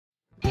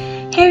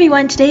Hey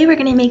everyone, today we're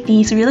going to make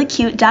these really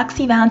cute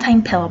Doxie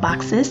Valentine pillow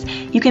boxes.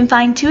 You can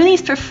find 2 of these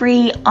for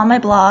free on my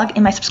blog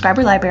in my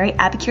subscriber library,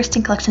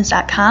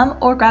 AbbiKirstenCollections.com,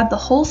 or grab the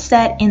whole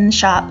set in the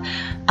shop.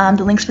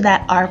 The links for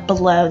that are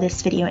below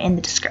this video in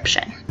the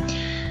description.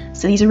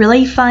 So these are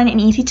really fun and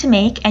easy to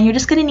make, and you're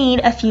just going to need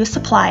a few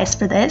supplies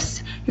for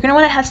this. You're going to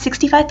want to have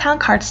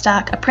 65-pound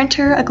cardstock, a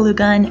printer, a glue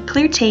gun,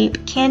 clear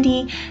tape,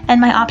 candy, and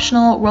my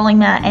optional rolling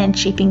mat and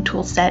shaping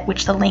tool set,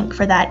 which the link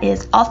for that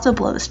is also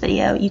below this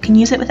video. You can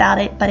use it without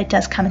it, but it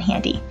does come in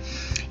handy.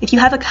 If you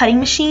have a cutting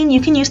machine,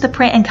 you can use the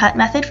print and cut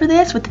method for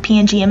this with the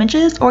PNG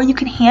images, or you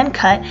can hand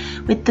cut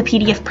with the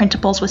PDF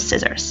printables with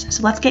scissors.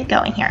 So let's get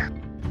going here.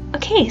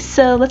 Okay,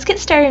 so let's get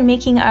started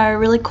making our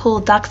really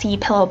cool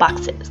Doxie pillow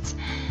boxes.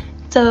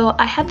 So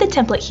I have the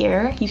template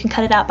here. You can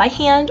cut it out by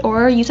hand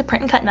or use a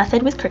print and cut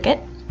method with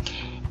Cricut.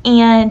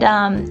 And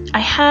I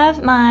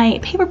have my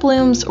Paper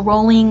Blooms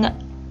rolling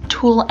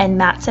tool and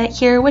mat set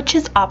here, which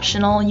is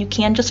optional. You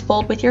can just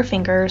fold with your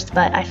fingers,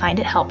 but I find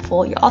it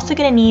helpful. You're also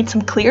going to need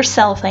some clear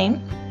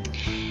cellophane.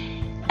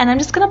 And I'm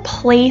just going to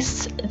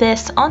place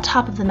this on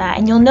top of the mat.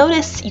 And you'll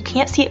notice you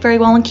can't see it very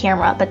well on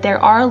camera, but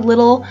there are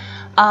little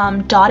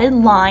dotted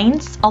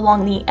lines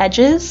along the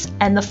edges,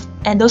 and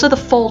those are the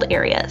fold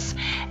areas.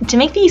 And to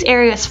make these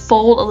areas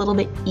fold a little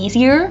bit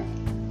easier,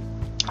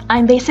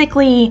 I'm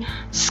basically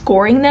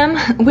scoring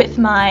them with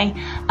my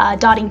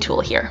dotting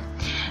tool here.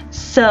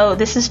 So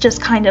this is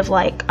just kind of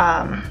like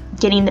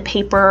getting the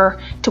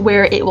paper to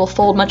where it will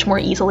fold much more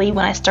easily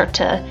when I start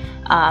to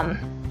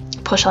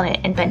push on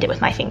it and bend it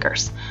with my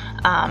fingers.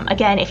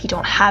 Again, if you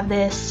don't have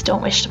this,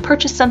 don't wish to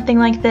purchase something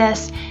like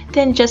this,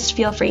 then just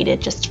feel free to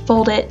just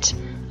fold it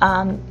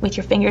with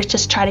your fingers.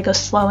 Just try to go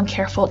slow and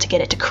careful to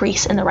get it to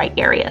crease in the right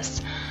areas.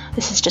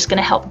 This is just going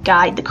to help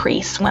guide the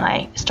crease when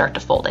I start to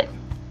fold it.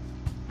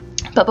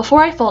 But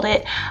before I fold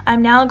it,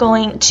 I'm now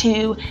going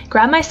to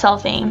grab my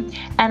cellophane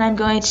and I'm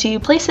going to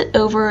place it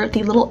over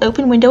the little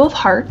open window of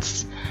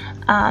hearts,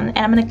 and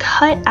I'm going to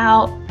cut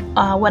out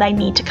what I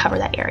need to cover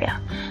that area.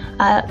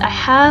 I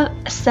have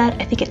a set,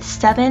 I think it's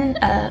 7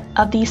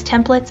 of these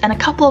templates, and a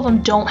couple of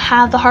them don't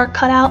have the heart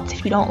cutouts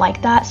if you don't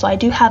like that, so I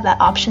do have that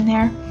option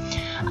there.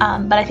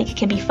 But I think it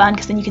can be fun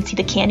because then you can see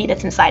the candy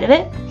that's inside of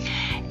it.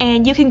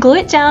 And you can glue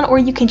it down, or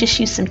you can just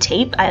use some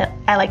tape.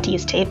 I like to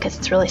use tape because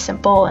it's really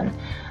simple, and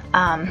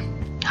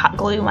hot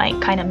glue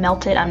might kind of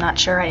melt it. I'm not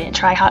sure, I didn't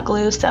try hot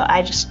glue, so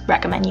I just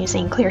recommend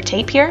using clear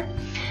tape here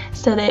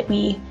so that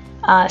we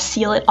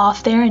seal it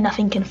off there and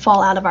nothing can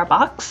fall out of our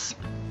box.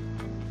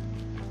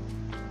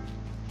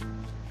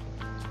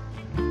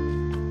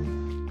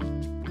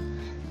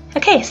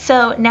 Okay,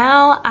 so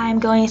now I'm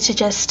going to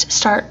just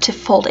start to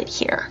fold it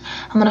here.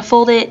 I'm going to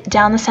fold it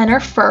down the center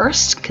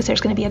first because there's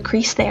going to be a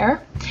crease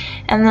there.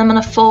 And then I'm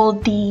going to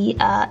fold the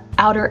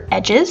outer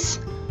edges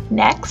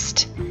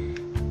next.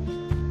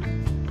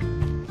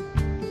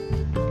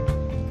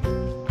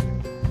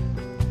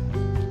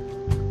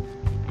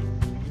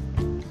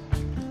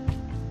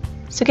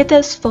 So get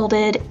those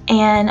folded,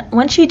 and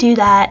once you do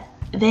that,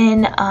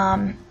 then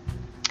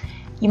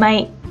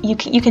you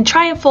can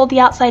try and fold the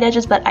outside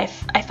edges, but I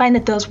find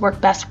that those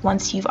work best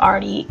once you've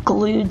already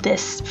glued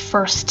this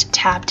first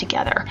tab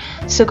together.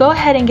 So go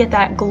ahead and get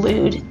that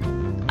glued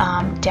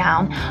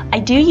down. I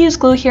do use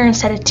glue here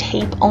instead of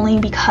tape only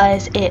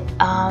because it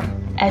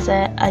has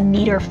a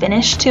neater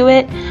finish to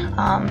it.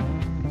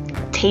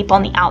 Tape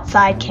on the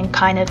outside can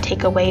kind of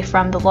take away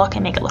from the look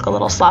and make it look a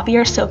little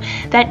sloppier, so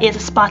that is a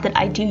spot that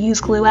I do use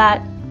glue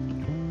at.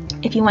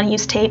 If you want to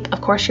use tape,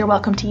 of course you're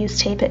welcome to use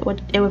tape. It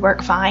would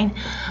work fine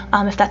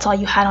if that's all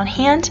you had on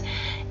hand.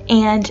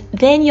 And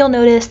then you'll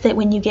notice that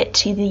when you get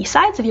to the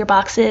sides of your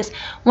boxes,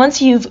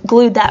 once you've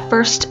glued that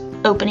first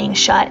opening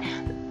shut,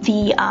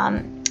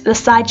 the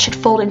side should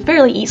fold in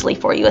fairly easily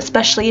for you,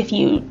 especially if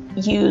you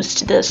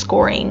used the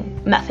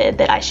scoring method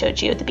that I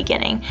showed you at the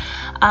beginning.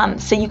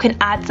 So you can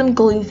add some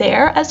glue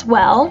there as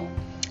well,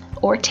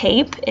 or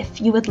tape if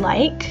you would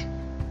like,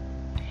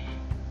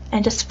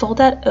 and just fold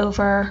that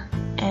over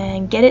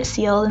and get it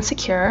sealed and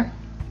secure.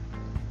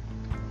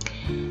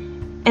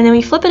 And then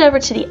we flip it over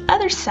to the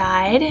other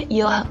side.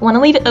 You'll want to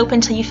leave it open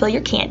until you fill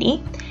your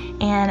candy.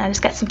 And I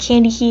just got some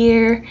candy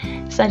here,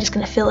 so I'm just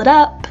going to fill it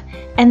up,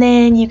 and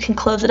then you can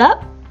close it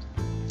up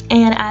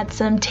and add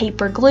some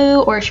tape or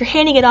glue, or if you're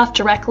handing it off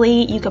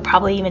directly, you could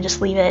probably even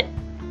just leave it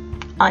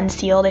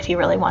unsealed if you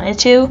really wanted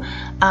to.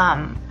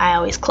 I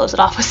always close it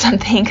off with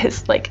something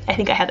because, like, I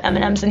think I have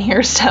M&Ms in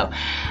here, so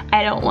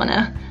I don't want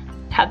to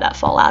have that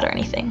fall out or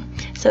anything.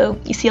 So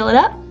you seal it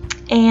up,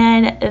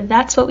 and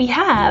that's what we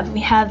have. We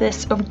have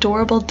this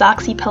adorable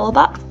Doxie pillow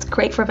box. It's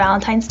great for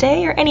Valentine's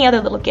Day or any other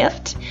little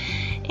gift,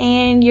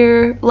 and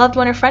your loved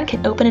one or friend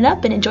can open it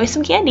up and enjoy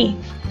some candy.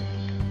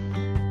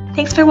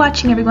 Thanks for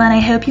watching, everyone.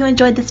 I hope you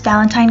enjoyed this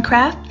Valentine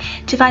craft.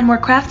 To find more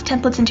crafts,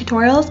 templates, and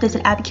tutorials,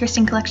 visit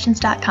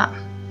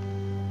AbbiKirstenCollections.com.